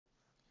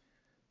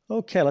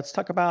Okay, let's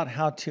talk about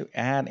how to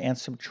add and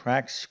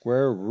subtract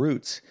square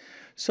roots.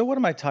 So what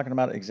am I talking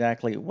about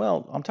exactly?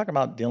 Well, I'm talking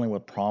about dealing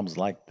with problems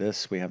like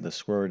this. We have the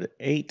square root of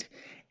 8,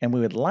 and we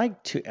would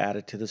like to add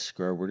it to the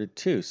square root of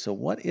 2. So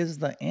what is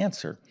the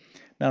answer?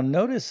 Now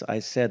notice I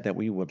said that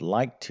we would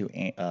like to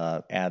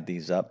add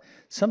these up.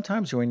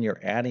 Sometimes when you're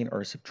adding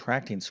or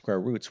subtracting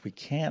square roots, we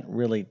can't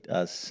really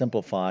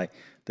simplify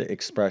the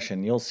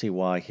expression. You'll see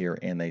why here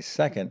in a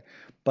second.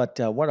 But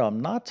what I'm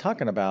not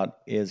talking about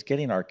is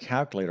getting our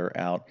calculator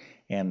out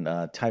and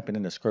typing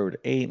in the square root of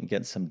 8 and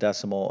getting some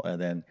decimal,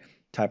 and then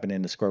typing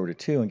in the square root of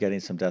 2 and getting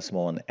some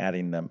decimal and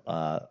adding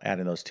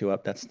those two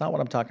up. That's not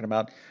what I'm talking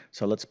about.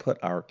 So let's put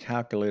our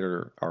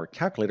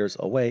calculators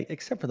away,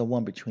 except for the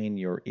one between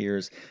your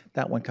ears.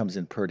 That one comes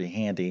in pretty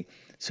handy.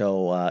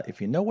 So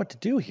if you know what to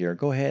do here,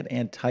 go ahead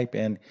and type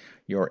in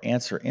your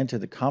answer into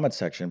the comment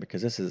section,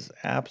 because this is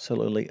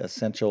absolutely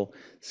essential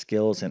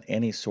skills in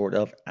any sort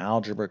of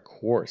algebra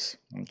course.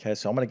 Okay,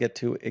 so I'm going to get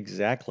to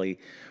exactly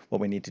what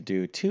we need to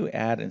do to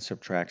add and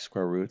subtract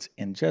square roots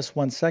in just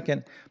 1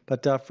 second.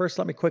 But first,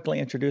 let me quickly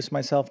introduce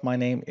myself. My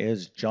name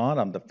is John.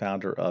 I'm the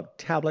founder of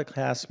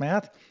TabletClass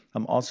Math.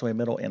 I'm also a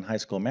middle and high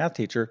school math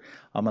teacher.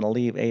 I'm going to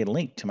leave a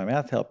link to my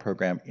math help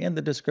program in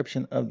the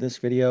description of this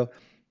video.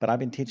 But I've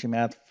been teaching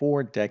math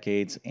for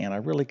decades, and I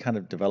really kind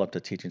of developed a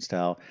teaching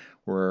style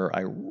where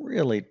I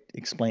really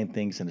explain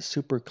things in a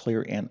super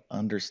clear and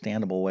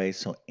understandable way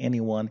so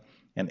anyone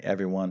and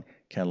everyone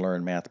can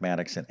learn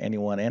mathematics, and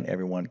anyone and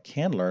everyone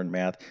can learn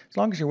math as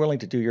long as you're willing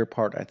to do your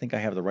part. I think I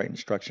have the right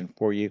instruction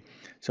for you.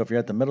 So if you're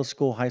at the middle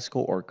school, high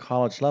school, or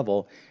college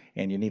level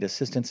and you need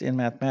assistance in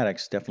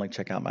mathematics, definitely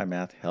check out my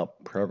math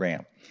help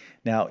program.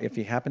 Now, if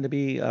you happen to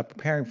be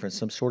preparing for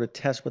some sort of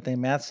test with a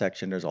math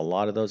section, there's a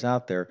lot of those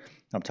out there.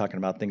 I'm talking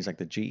about things like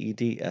the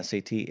GED,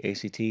 SAT,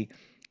 ACT,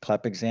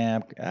 CLEP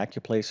exam,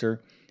 AccuPlacer.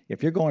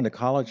 If you're going to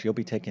college, you'll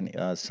be taking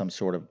some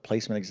sort of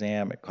placement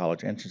exam, a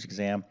college entrance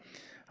exam.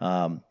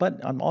 But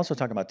I'm also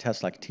talking about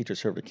tests like teacher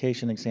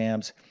certification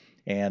exams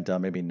and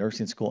maybe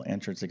nursing school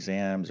entrance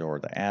exams or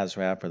the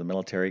ASVAB for the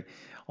military.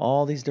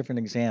 All these different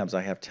exams,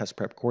 I have test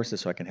prep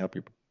courses so I can help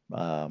you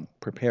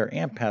prepare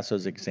and pass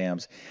those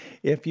exams.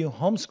 If you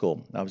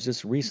homeschool, I was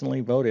just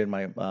recently voted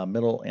my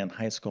middle and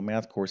high school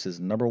math courses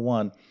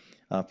 #1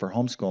 for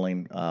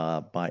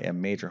homeschooling by a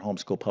major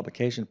homeschool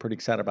publication. Pretty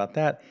excited about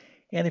that.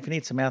 And if you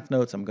need some math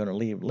notes, I'm going to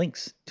leave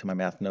links to my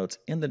math notes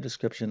in the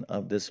description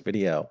of this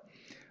video.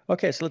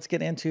 Okay, so let's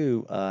get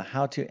into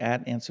how to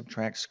add and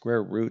subtract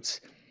square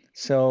roots.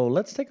 So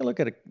let's take a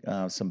look at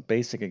some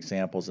basic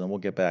examples, and we'll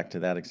get back to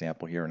that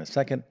example here in a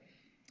second.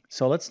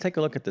 So let's take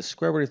a look at the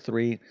square root of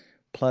 3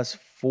 plus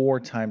 4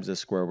 times the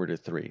square root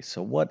of 3.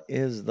 So what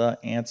is the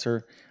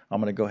answer?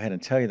 I'm going to go ahead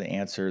and tell you the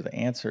answer. The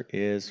answer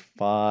is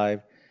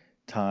 5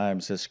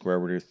 times the square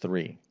root of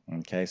 3.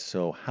 Okay,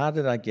 so how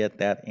did I get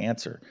that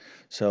answer?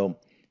 So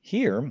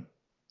here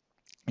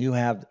you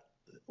have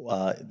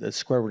the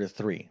square root of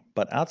 3.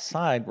 But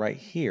outside right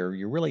here,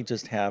 you really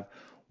just have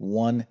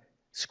 1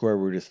 square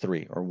root of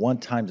 3, or 1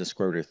 times the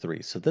square root of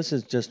 3. So this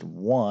is just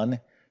 1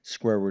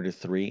 square root of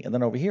 3. And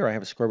then over here, I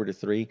have a square root of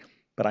 3,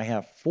 but I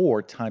have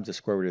 4 times the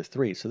square root of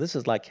 3. So this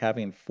is like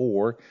having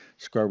 4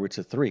 square roots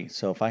of 3.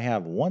 So if I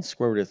have 1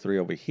 square root of 3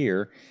 over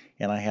here,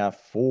 and I have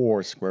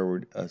 4 square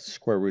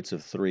roots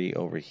of 3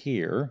 over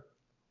here,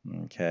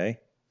 okay,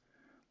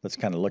 let's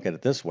kind of look at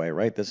it this way,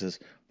 right? This is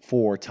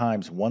 4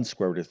 times 1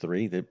 square root of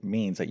 3. That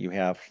means that you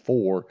have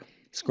 4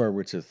 square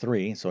roots of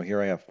 3. So here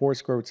I have 4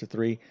 square roots of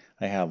 3.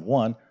 I have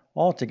 1.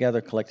 All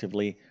together,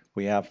 collectively,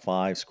 we have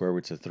 5 square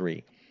roots of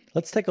 3.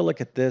 Let's take a look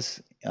at this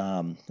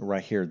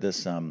right here,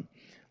 this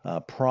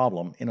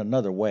problem in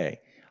another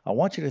way. I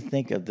want you to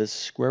think of this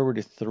square root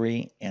of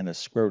 3 and a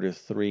square root of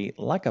 3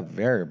 like a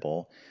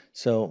variable.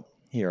 So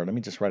here, let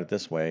me just write it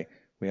this way.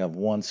 We have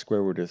 1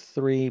 square root of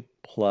 3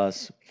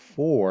 plus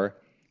 4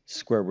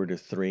 square root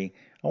of 3.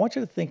 I want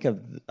you to think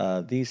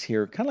of these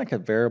here kind of like a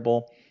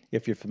variable.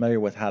 If you're familiar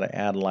with how to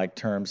add like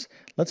terms,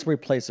 let's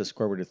replace the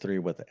square root of 3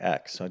 with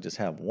x. So I just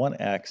have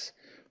 1x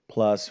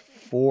plus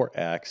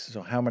 4x.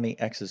 So how many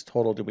x's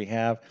total do we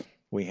have?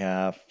 We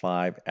have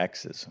 5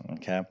 x's,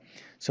 okay?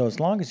 So as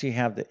long as you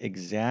have the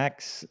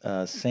exact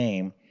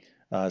same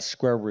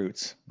square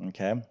roots,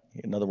 okay?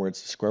 In other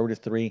words, the square root of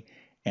 3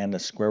 and the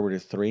square root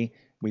of 3,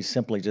 we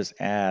simply just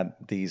add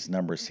these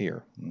numbers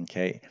here,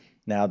 okay?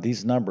 Now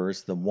these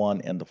numbers, the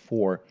 1 and the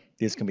 4,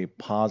 these can be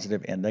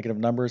positive and negative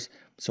numbers.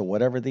 So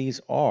whatever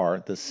these are,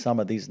 the sum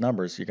of these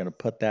numbers, you're going to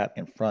put that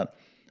in front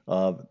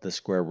of the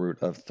square root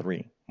of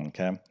 3,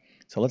 okay?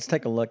 So let's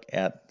take a look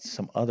at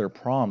some other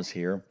problems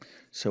here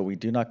so we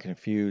do not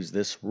confuse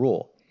this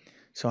rule.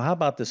 So how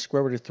about the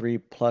square root of 3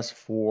 plus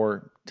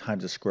 4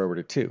 times the square root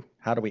of 2?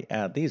 How do we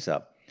add these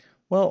up?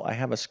 Well, I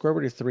have a square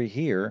root of 3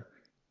 here,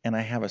 and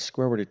I have a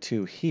square root of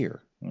 2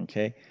 here,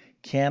 okay?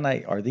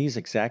 Are these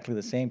exactly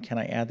the same? Can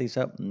I add these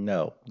up?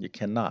 No, you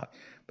cannot,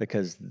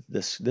 because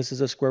this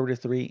is a square root of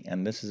 3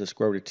 and this is a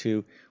square root of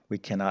 2. We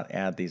cannot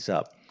add these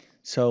up.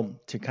 So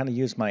to kind of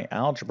use my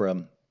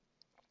algebra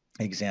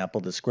example,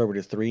 the square root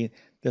of 3,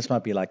 this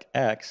might be like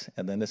x,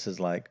 and then this is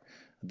like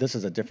this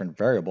is a different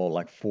variable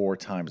like 4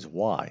 times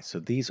y. So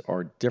these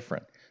are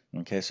different.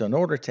 Okay, so in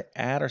order to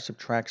add or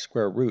subtract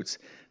square roots,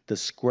 the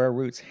square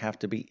roots have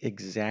to be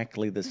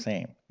exactly the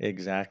same.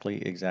 Exactly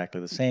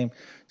the same.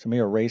 So let me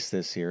erase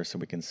this here so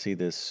we can see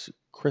this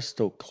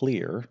crystal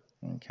clear.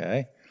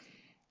 Okay,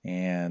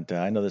 and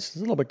I know this is a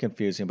little bit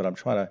confusing, but I'm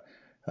trying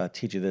to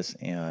teach you this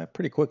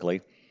pretty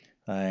quickly.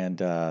 And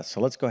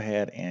so let's go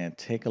ahead and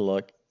take a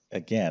look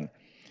again.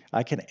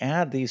 I can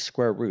add these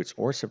square roots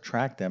or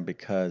subtract them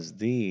because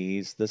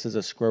this is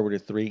a square root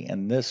of 3,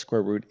 and this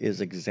square root is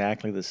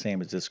exactly the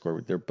same as this square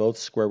root. They're both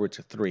square roots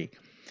of 3.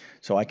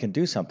 So I can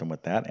do something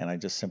with that, and I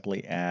just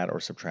simply add or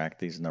subtract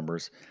these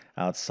numbers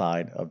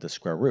outside of the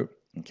square root.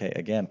 Okay,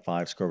 again,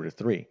 5 square root of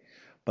 3.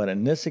 But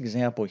in this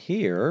example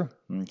here,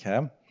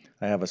 okay,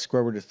 I have a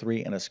square root of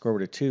 3 and a square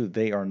root of 2.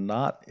 They are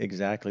not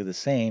exactly the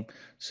same,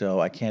 so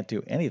I can't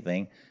do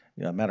anything.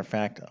 Matter of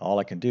fact, all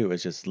I can do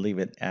is just leave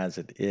it as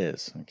it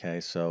is.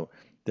 Okay, so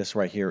this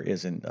right here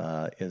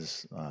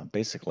is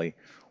basically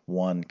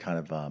one kind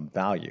of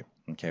value.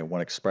 Okay,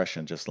 one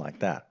expression just like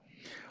that.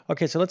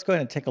 Okay, so let's go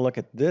ahead and take a look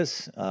at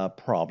this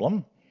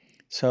problem.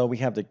 So we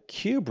have the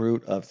cube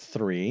root of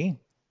 3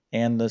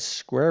 and the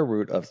square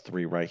root of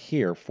 3 right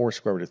here, 4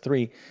 square root of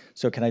 3.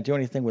 So can I do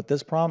anything with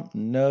this problem?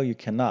 No, you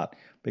cannot,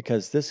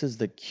 because this is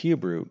the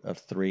cube root of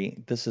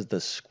 3. This is the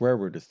square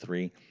root of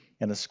 3.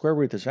 And the square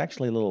root, there's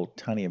actually a little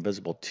tiny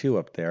invisible 2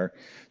 up there.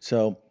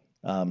 So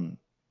when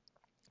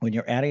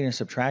you're adding and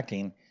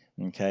subtracting,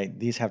 okay,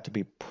 these have to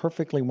be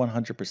perfectly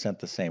 100%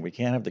 the same. We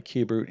can't have the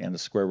cube root and the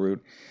square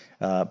root.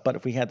 But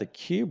if we had the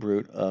cube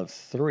root of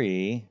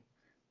 3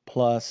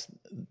 plus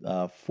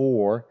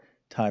 4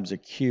 times the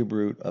cube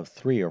root of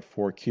 3, or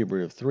 4 cube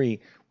root of 3,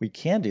 we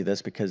can do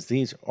this because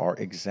these are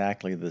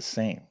exactly the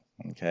same.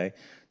 Okay,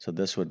 so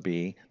this would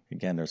be,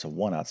 again, there's a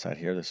 1 outside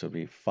here. This would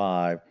be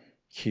 5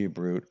 cube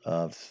root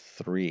of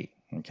 3.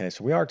 Okay,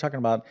 so we are talking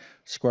about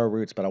square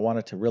roots, but I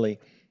wanted to really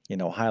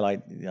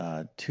highlight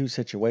two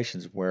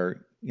situations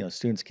where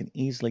students can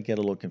easily get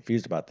a little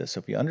confused about this. So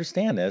if you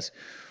understand this,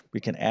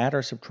 we can add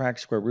or subtract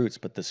square roots,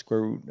 but the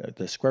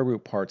square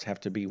root parts have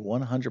to be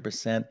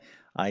 100%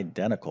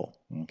 identical.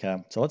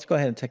 Okay, so let's go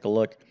ahead and take a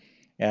look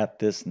at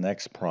this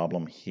next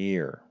problem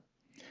here.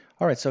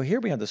 All right, so here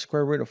we have the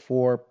square root of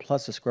 4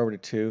 plus the square root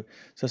of 2.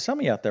 So some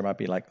of you out there might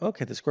be like,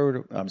 okay, the square root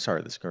of, I'm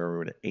sorry, the square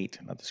root of 8,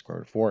 not the square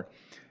root of 4.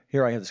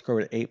 Here I have the square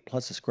root of 8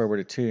 plus the square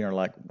root of 2, and you're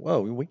like,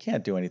 whoa, we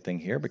can't do anything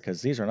here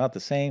because these are not the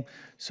same.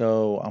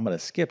 So I'm going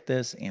to skip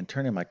this and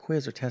turn in my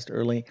quiz or test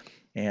early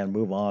and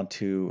move on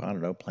to, I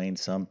don't know, playing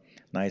some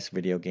nice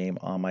video game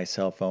on my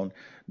cell phone.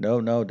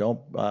 No,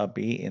 don't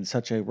be in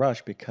such a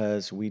rush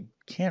because we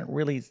can't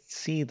really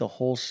see the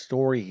whole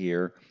story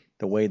here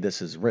the way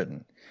this is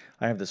written.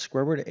 I have the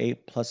square root of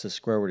 8 plus the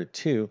square root of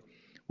 2.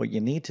 What you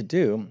need to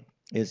do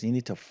is you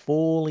need to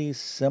fully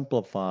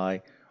simplify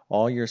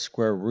all your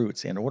square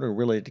roots in order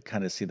really to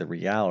kind of see the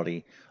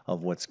reality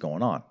of what's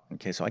going on.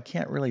 Okay, so I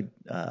can't really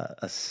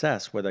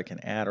assess whether I can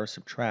add or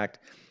subtract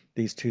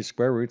these two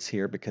square roots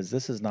here because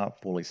this is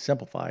not fully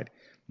simplified.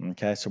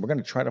 Okay, so we're going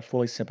to try to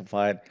fully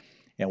simplify it.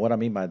 And what I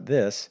mean by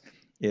this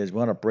is we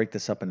want to break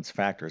this up in its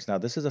factors. Now,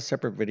 this is a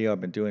separate video.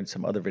 I've been doing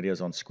some other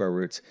videos on square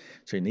roots.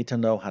 So you need to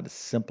know how to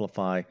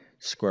simplify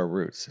square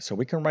roots. So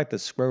we can write the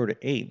square root of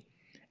 8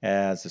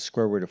 as the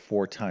square root of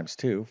 4 times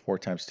 2. 4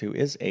 times 2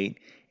 is 8.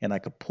 And I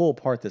could pull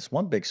apart this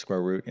one big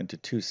square root into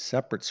two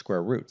separate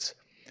square roots.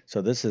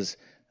 So this is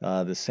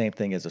the same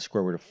thing as the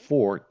square root of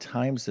 4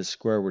 times the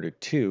square root of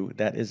 2.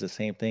 That is the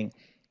same thing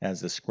as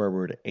the square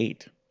root of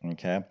 8.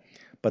 Okay.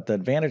 But the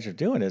advantage of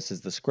doing this is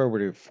the square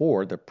root of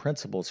 4, the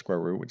principal square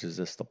root, which is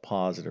just the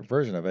positive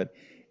version of it,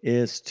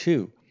 is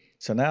 2.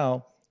 So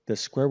now the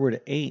square root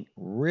of 8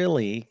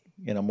 really,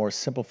 in a more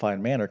simplified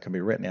manner, can be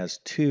written as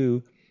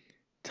 2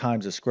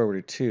 times the square root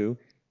of 2.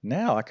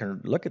 Now I can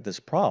look at this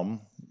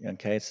problem,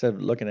 okay, instead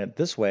of looking at it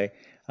this way,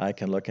 I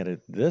can look at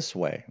it this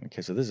way.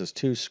 Okay, so this is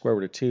 2 square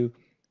root of 2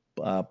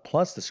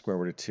 plus the square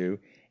root of 2.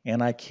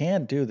 And I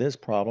can do this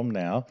problem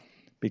now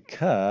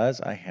because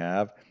I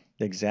have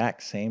the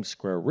exact same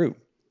square root.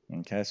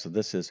 Okay, so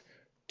this is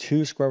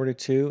 2 square root of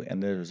 2,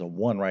 and there's a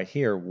 1 right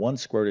here, 1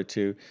 square root of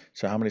 2.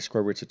 So how many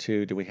square roots of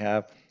 2 do we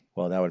have?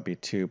 Well, that would be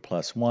 2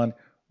 plus 1,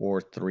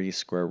 or 3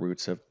 square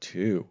roots of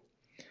 2.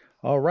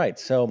 All right,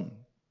 so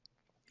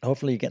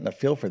hopefully you're getting a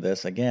feel for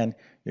this. Again,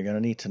 you're going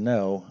to need to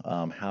know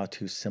how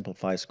to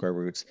simplify square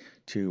roots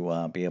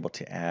to be able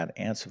to add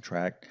and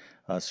subtract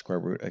square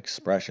root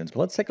expressions.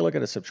 But let's take a look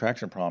at a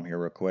subtraction problem here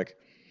real quick.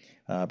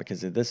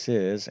 Because this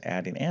is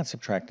adding and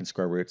subtracting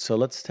square roots. So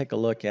let's take a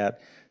look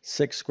at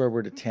 6 square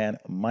root of 10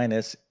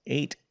 minus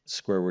 8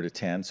 square root of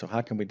 10. So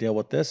how can we deal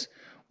with this?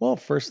 Well,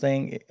 first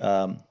things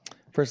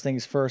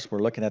first, we're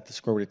looking at the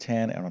square root of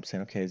 10, and I'm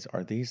saying, okay,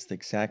 are these the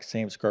exact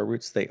same square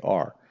roots? They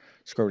are.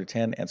 Square root of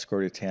 10 and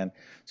square root of 10.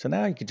 So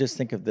now you could just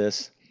think of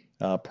this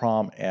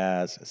problem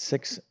as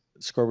 6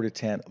 square root of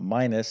 10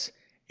 minus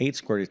 8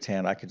 square root of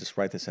 10. I could just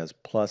write this as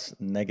plus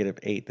negative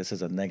 8. This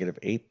is a negative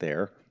 8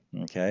 there.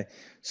 Okay,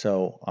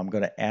 so I'm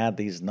going to add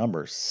these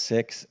numbers,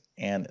 6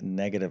 and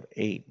negative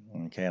 8.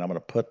 Okay, and I'm going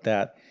to put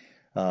that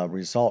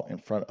result in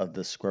front of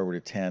the square root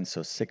of 10.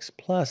 So 6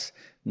 plus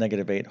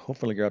 -8,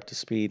 hopefully you're up to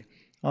speed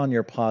on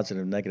your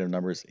positive negative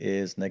numbers,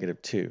 is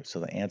 -2. So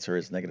the answer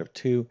is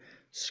 -2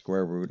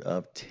 square root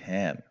of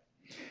 10.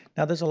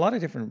 Now, there's a lot of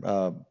different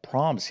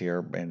problems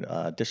here and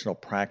additional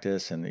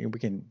practice, and we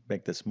can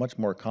make this much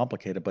more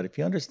complicated. But if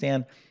you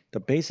understand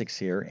the basics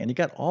here and you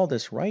got all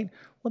this right,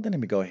 well, then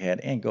let me go ahead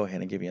and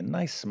give you a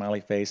nice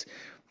smiley face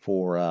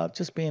for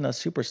just being a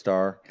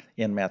superstar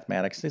in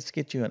mathematics. Let's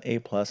get you an A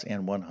plus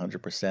and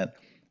 100%.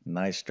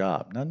 Nice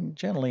job. Now,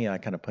 generally, I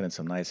kind of put in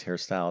some nice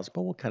hairstyles,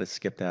 but we'll kind of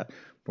skip that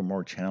for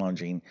more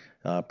challenging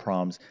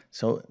problems.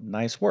 So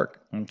nice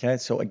work. Okay,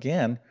 so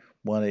again,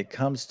 when it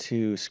comes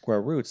to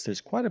square roots,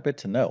 there's quite a bit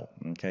to know.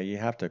 Okay, you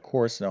have to, of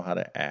course, know how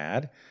to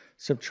add,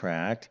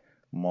 subtract,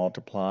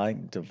 multiply,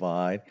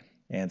 divide,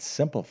 and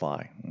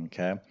simplify.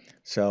 Okay,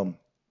 so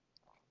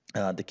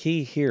the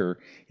key here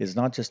is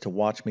not just to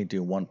watch me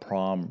do one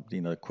problem,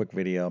 a quick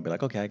video, and be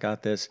like, okay, I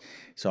got this,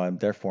 so I'm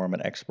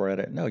an expert at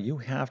it. No, you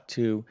have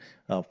to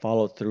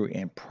follow through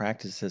and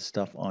practice this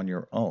stuff on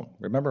your own.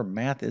 Remember,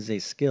 math is a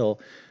skill.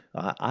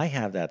 I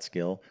have that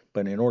skill,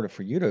 but in order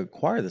for you to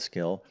acquire the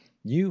skill,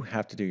 you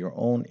have to do your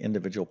own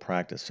individual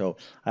practice. So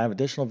I have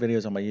additional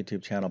videos on my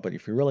YouTube channel, but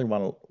if you really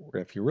want to,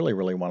 if you really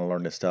want to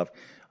learn this stuff,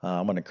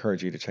 I'm going to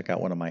encourage you to check out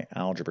one of my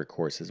algebra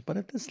courses. But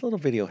if this little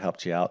video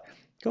helped you out,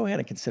 go ahead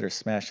and consider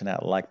smashing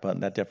that like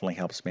button. That definitely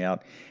helps me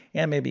out.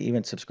 And maybe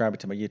even subscribing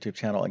to my YouTube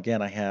channel.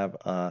 Again, I have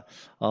a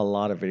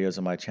lot of videos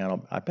on my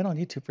channel. I've been on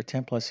YouTube for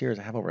 10 plus years.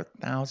 I have over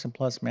 1,000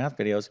 plus math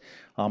videos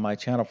on my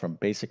channel, from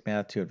basic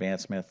math to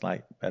advanced math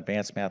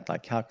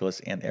like calculus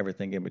and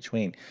everything in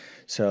between.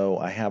 So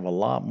I have a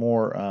lot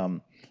more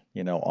on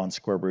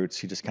square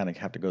roots. You just kind of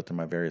have to go through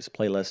my various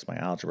playlists, my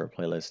algebra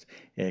playlist,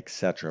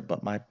 etc.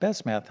 But my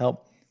best math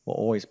help will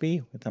always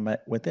be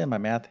within my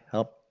math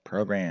help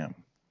program.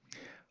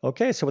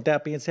 Okay, so with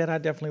that being said, I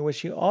definitely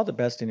wish you all the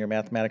best in your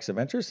mathematics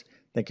adventures.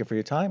 Thank you for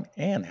your time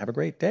and have a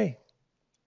great day.